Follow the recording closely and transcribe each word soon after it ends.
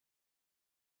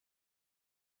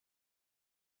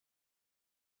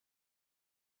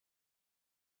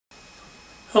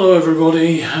Hello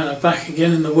everybody, back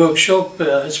again in the workshop.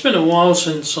 It's been a while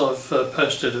since I've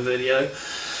posted a video,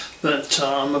 but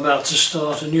I'm about to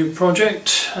start a new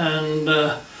project, and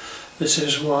this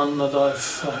is one that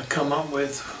I've come up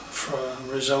with for a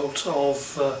result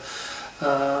of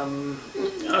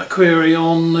a query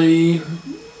on the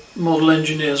Model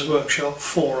Engineers Workshop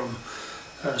forum.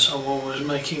 Someone was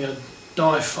making a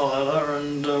die filer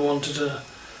and wanted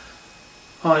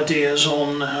ideas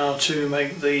on how to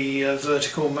make the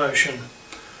vertical motion.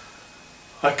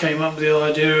 I came up with the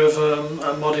idea of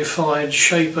a modified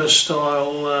shaper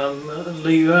style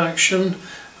lever action,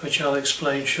 which I'll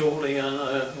explain shortly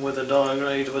with a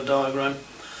diagram,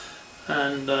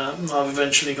 and I've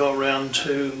eventually got around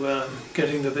to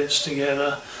getting the bits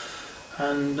together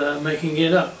and making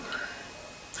it up.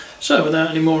 So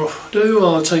without any more ado,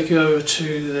 I'll take you over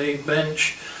to the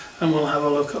bench and we'll have a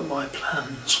look at my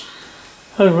plans.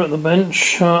 Over at the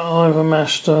bench, I've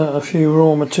amassed a few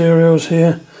raw materials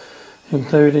here,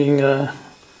 including a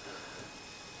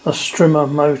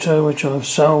strimmer motor which I've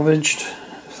salvaged.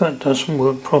 If that doesn't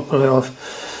work properly,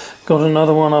 I've got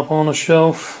another one up on a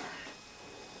shelf,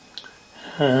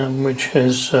 which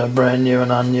is brand new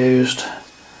and unused,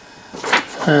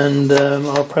 and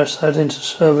I'll press that into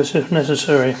service if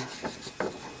necessary.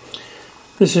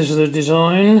 This is the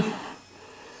design.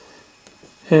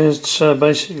 It's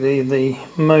basically the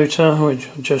motor, which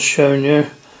I've just shown you,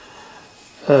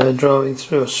 driving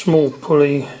through a small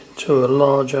pulley to a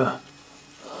larger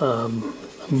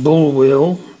bull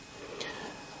wheel.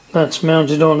 That's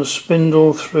mounted on a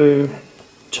spindle through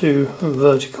two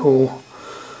vertical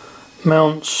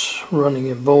mounts running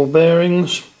in ball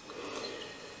bearings.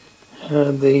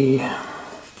 The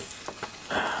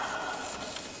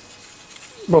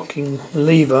rocking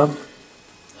lever,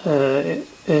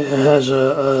 it has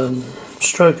a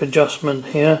stroke adjustment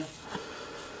here,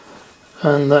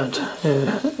 and that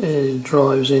it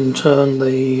drives in turn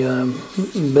the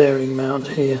bearing mount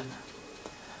here.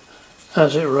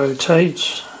 As it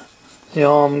rotates, the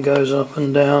arm goes up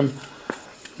and down,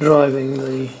 driving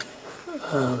the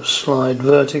slide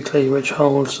vertically, which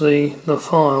holds the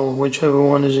file, whichever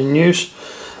one is in use.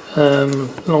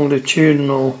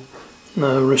 Longitudinal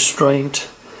restraint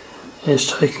is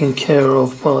taken care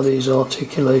of by these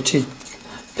articulated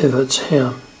pivots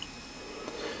here.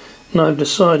 Now I've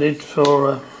decided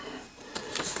for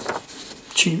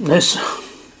cheapness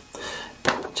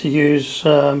to use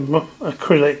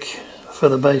acrylic for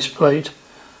the base plate,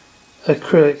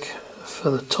 acrylic for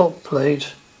the top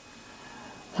plate,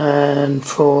 and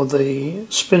for the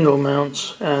spindle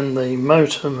mounts and the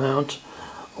motor mount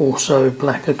also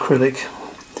black acrylic,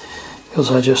 because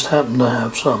I just happen to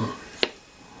have some.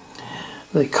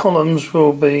 The columns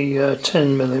will be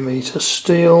 10mm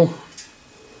steel,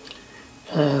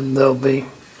 and they'll be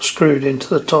screwed into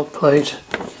the top plate,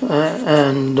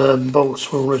 and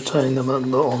bolts will retain them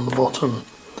on the bottom.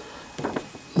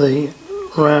 The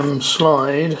ram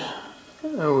slide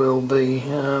will be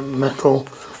metal.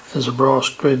 There's a brass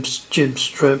jib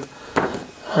strip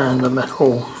and a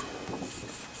metal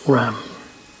ram.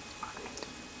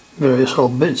 Various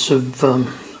old bits of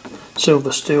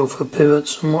silver steel for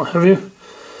pivots and what have you.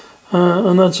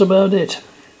 And that's about it.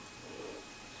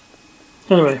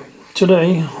 Anyway,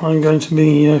 today I'm going to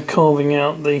be carving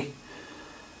out the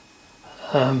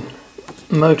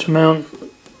motor mount,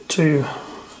 two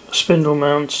spindle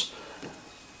mounts,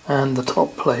 and the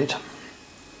top plate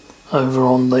over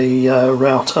on the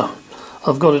router.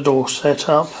 I've got it all set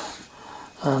up,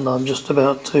 and I'm just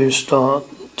about to start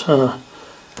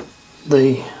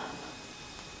the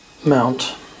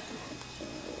mount.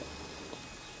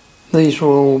 These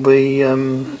will be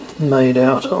made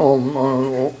out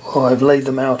on I've laid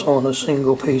them out on a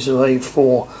single piece of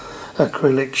A4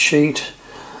 acrylic sheet,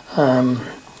 and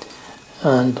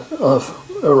I've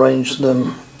arranged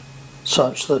them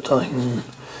such that I can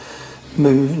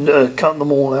cut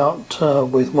them all out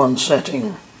with one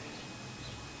setting.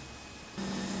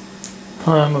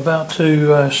 I'm about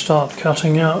to start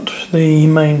cutting out the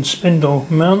main spindle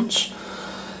mounts.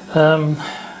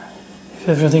 If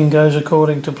everything goes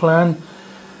according to plan,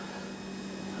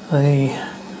 the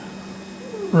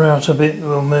router bit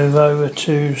will move over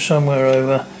to somewhere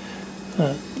over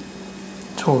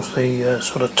towards the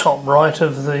sort of top right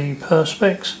of the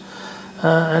perspex,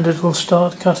 and it will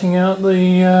start cutting out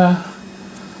the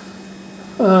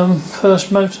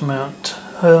first motor mount,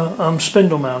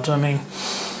 spindle mount I mean.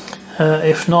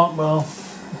 If not, well,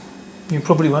 you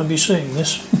probably won't be seeing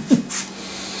this.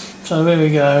 So there we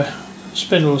go.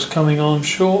 Spindle's coming on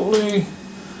shortly.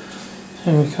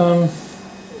 Here we come.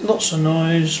 Lots of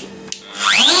noise.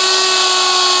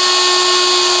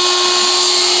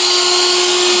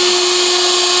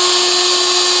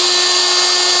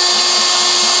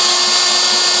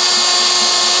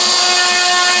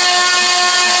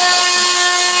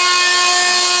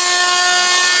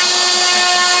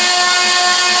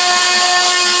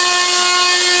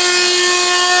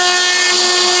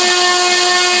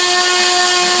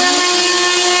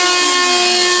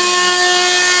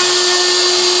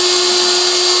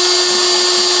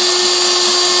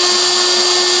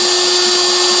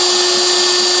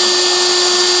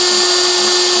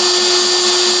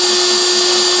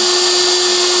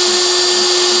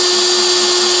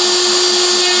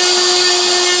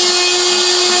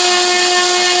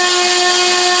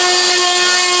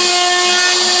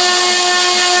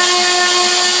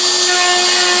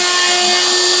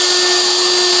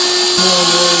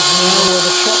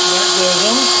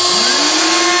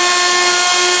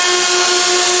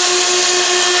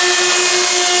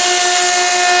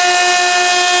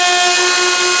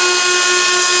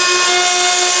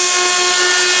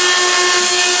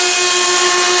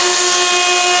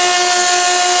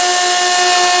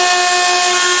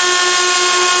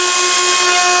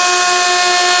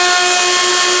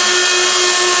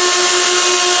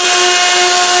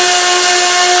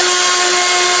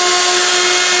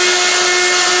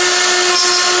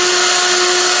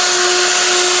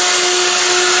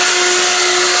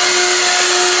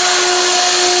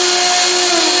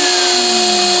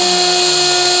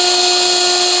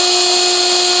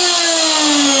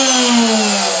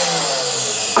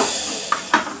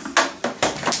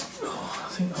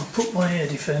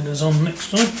 fenders on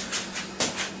next time.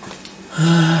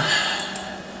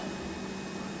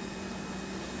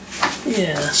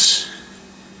 Yes,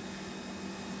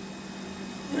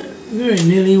 very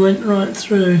nearly went right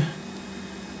through.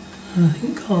 I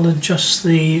think I'll adjust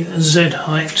the Z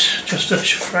height just a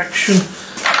fraction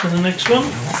for the next one.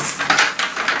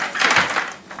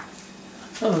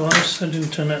 Otherwise they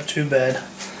didn't turn out too bad.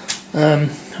 I'm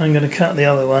going to cut the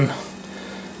other one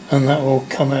and that will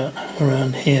come out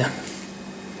around here.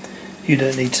 You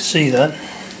don't need to see that.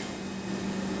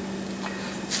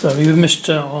 So you've missed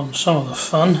out on some of the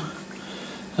fun.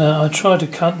 I tried to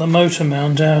cut the motor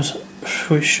mount out,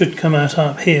 which should come out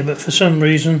up here, but for some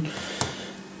reason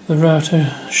the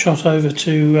router shot over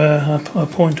to a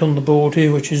point on the board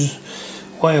here which is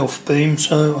way off beam,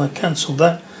 so I cancelled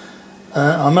that.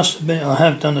 I must admit I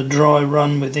have done a dry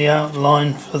run with the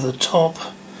outline for the top,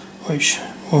 which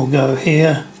will go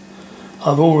here.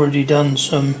 I've already done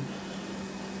some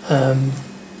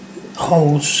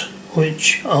holes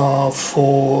which are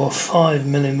for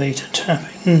 5mm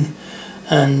tapping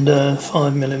and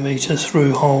 5mm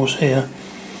through holes here.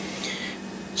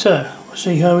 So we'll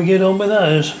see how we get on with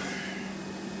those.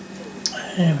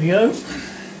 There we go.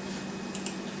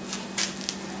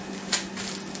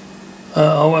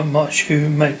 I won't make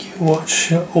you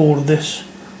watch all of this.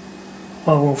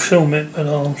 I will film it, but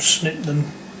I'll snip them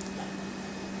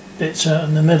bits out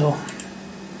in the middle.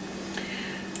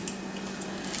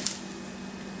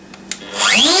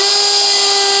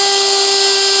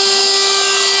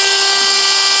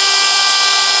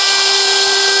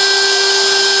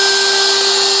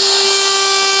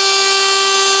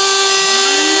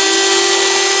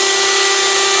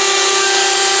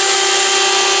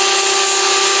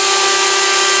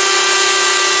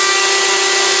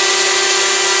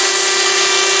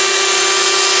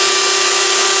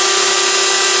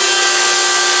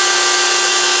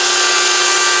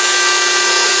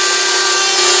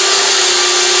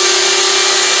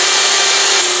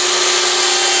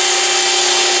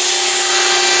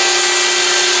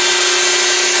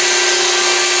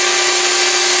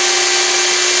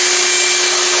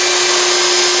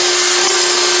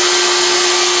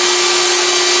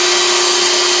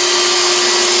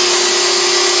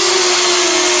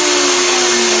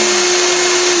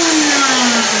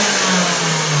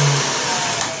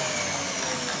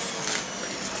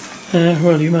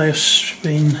 Well, you may have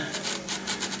seen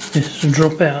this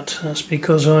drop out. That's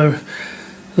because I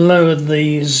lowered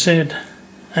the Z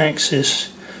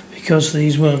axis because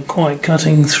these weren't quite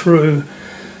cutting through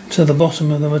to the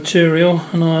bottom of the material,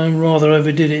 and I rather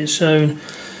overdid it, so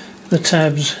the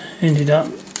tabs ended up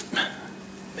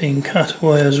being cut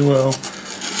away as well.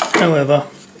 However,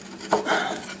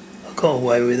 I got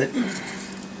away with it.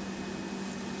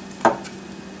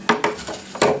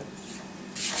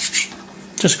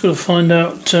 Just got to find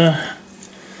out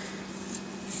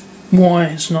why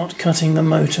it's not cutting the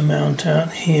motor mount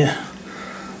out here.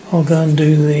 I'll go and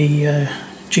do the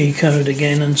G-code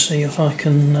again and see if I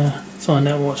can find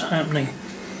out what's happening.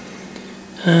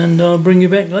 And I'll bring you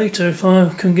back later if I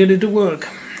can get it to work.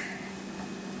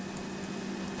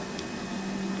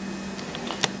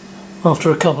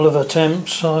 After a couple of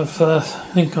attempts, I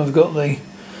think I've got the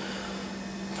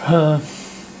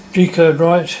G-code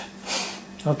right.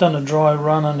 I've done a dry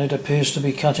run and it appears to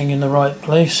be cutting in the right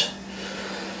place.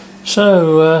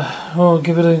 So I'll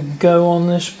give it a go on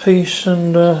this piece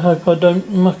and hope I don't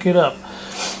muck it up.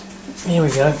 Here we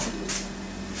go.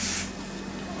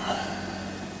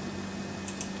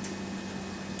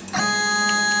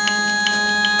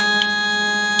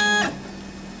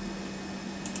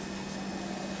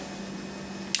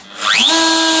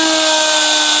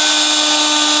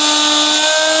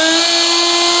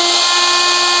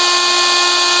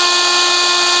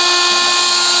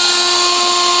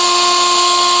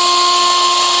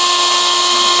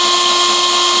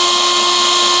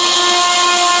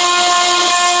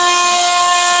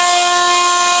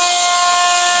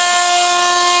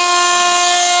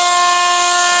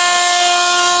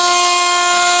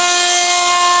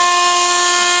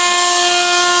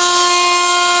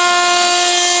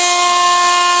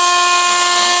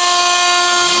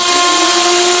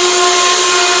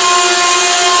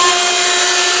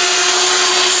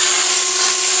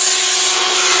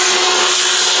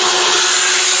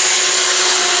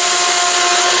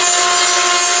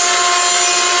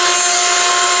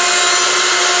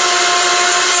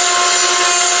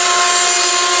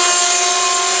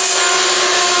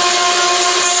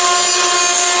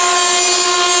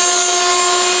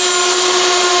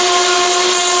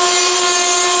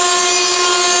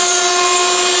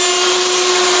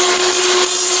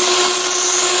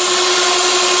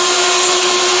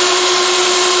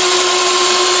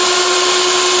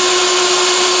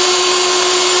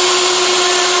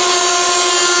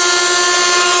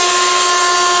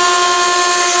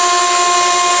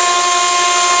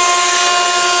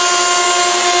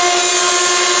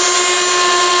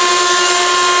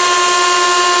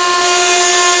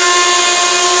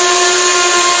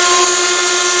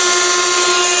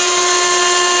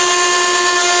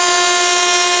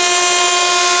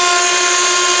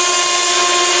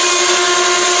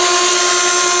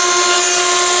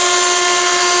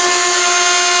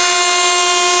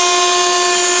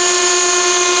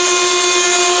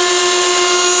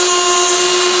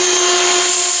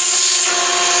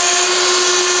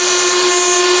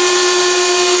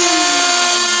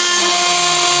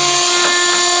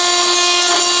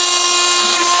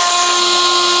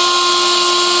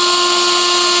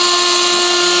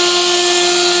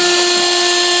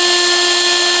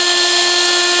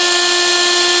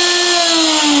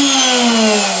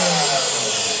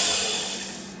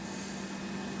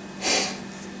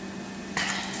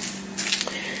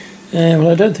 Well,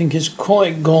 I don't think it's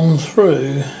quite gone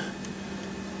through.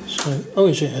 So, oh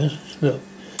yes it has. Look,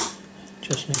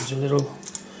 just needs a little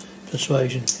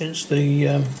persuasion. It's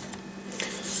the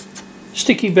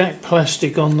sticky back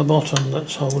plastic on the bottom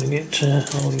that's holding it in.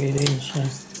 So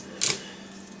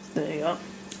there you are.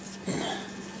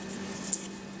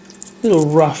 Little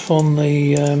rough on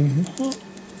the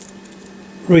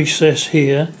recess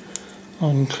here. I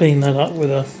can clean that up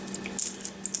with a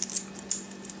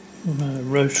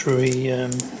rotary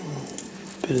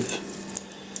bit of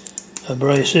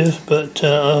abrasive, but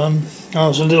I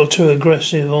was a little too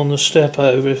aggressive on the step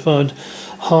over. If I'd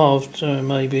halved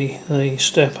maybe the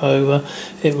step over,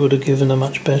 it would have given a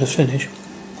much better finish.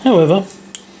 However,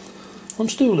 I'm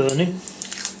still learning.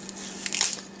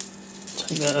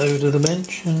 Take that over to the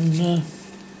bench and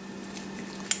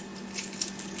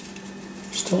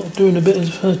start doing a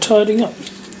bit of tidying up.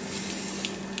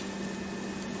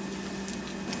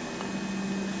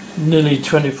 Nearly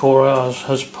 24 hours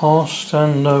has passed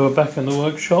and we're back in the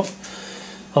workshop.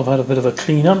 I've had a bit of a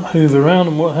clean up, hoover around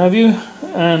and what have you,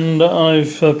 and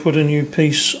I've put a new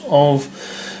piece of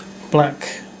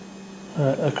black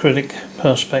acrylic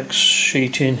perspex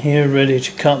sheet in here ready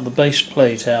to cut the base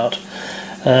plate out.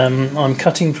 I'm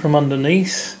cutting from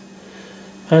underneath,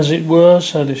 as it were,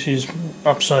 so this is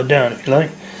upside down if you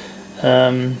like.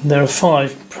 There are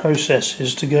 5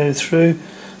 processes to go through: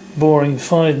 boring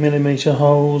 5mm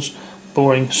holes,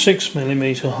 boring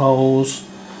 6mm holes,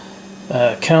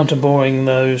 counter boring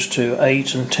those to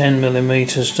 8 and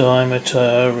 10mm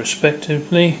diameter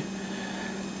respectively.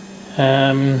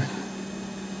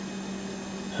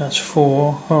 That's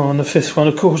 4. Oh, and the 5th one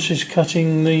of course is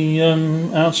cutting the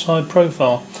outside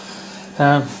profile.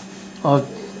 I've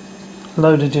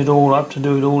loaded it all up to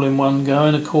do it all in one go,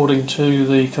 and according to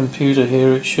the computer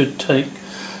here it should take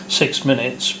 6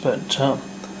 minutes, but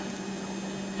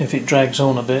if it drags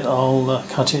on a bit I'll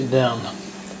cut it down.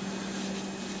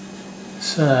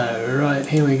 So right,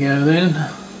 here we go then.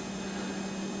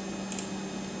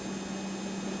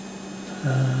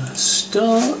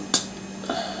 Start.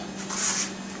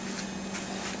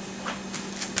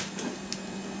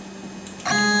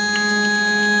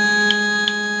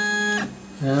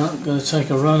 Yeah, I'm going to take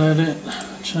a run at it,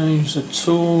 change the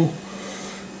tool.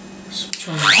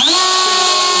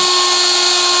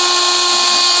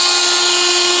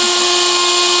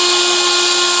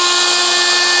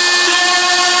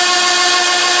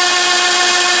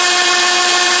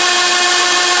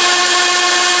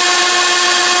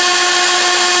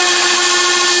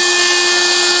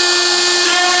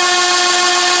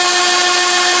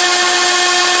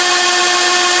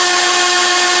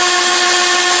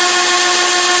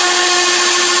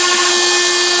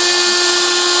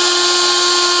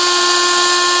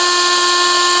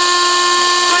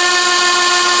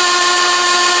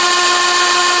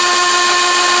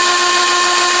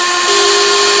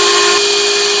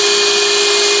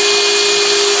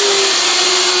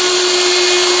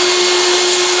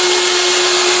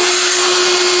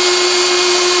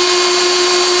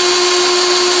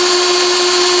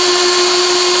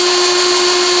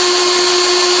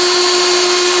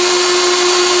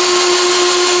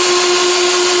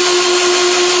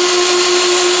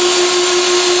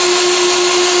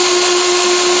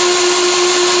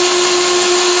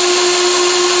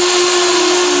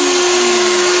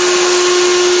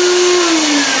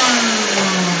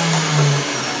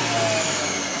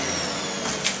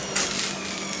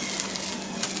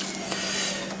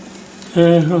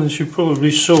 Well, as you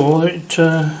probably saw, it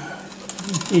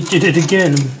did it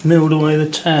again, milled away the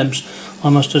tabs. I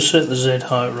must have set the Z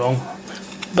height wrong,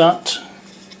 but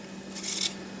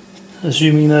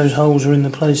assuming those holes are in the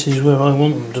places where I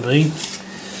want them to be,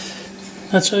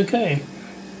 that's okay.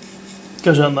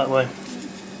 Goes up that way.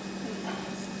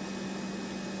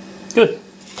 Good.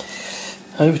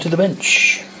 Over to the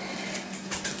bench.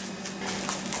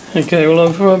 Okay, well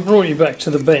I've brought you back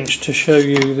to the bench to show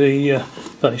you the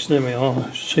base. There we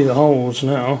are. See the holes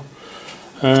now,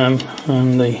 and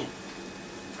the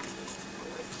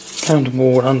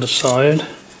counterboard underside.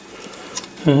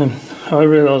 I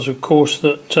realise, of course,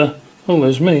 that oh,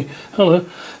 there's me. Hello.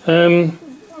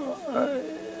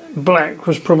 Black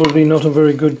was probably not a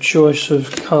very good choice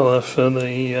of colour for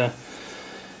the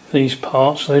these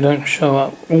parts. They don't show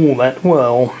up all that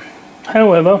well.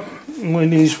 However,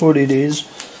 it is what it is.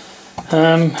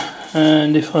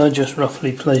 And if I just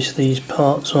roughly place these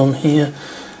parts on here,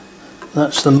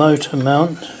 that's the motor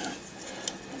mount,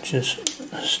 which has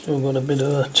still got a bit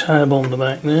of a tab on the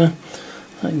back there.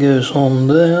 That goes on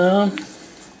there.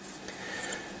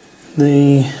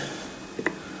 The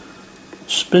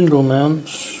spindle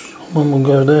mounts, one will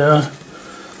go there,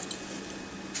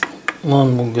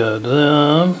 one will go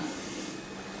there.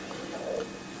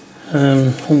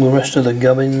 All the rest of the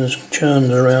gubbins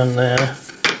churned around there.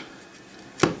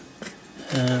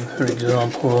 For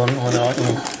example, I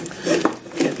can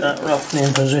get that roughly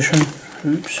in position.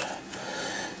 Oops.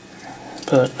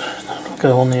 But that'll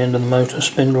go on the end of the motor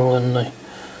spindle, and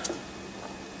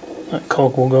that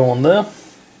cog will go on there.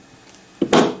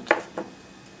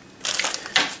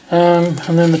 And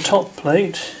then the top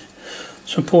plate,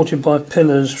 supported by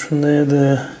pillars from there,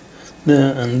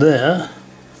 and there.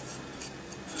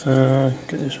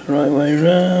 Get this the right way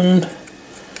round.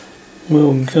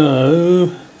 Will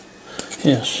go,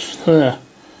 yes, there,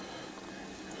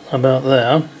 about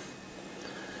there,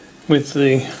 with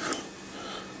the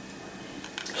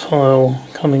file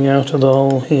coming out of the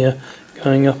hole here,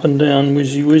 going up and down,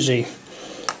 whizzy whizzy.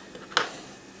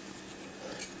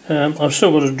 I've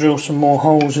still got to drill some more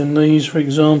holes in these, for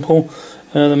example,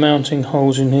 the mounting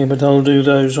holes in here, but I'll do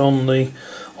those on the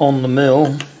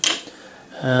mill,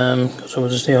 because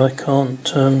obviously I can't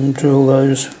drill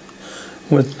those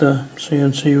with the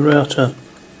CNC router.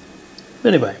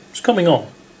 Anyway, it's coming on.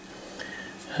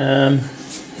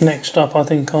 Next up, I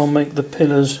think I'll make the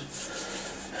pillars.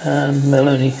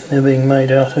 They're being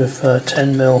made out of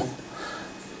 10mm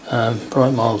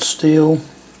bright mild steel,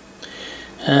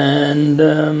 and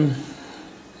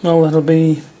well, that'll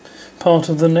be part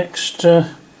of the next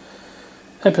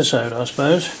episode, I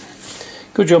suppose.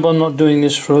 Good job I'm not doing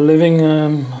this for a living.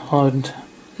 I'd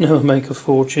never make a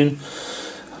fortune,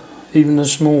 even a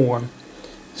small one.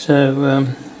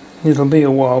 So it'll be a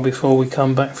while before we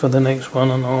come back for the next one,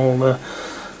 and I'll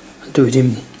do it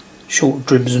in short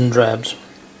dribs and drabs.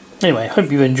 Anyway,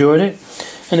 hope you enjoyed it,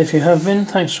 and if you have been,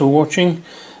 thanks for watching,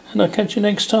 and I'll catch you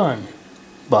next time.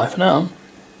 Bye for now.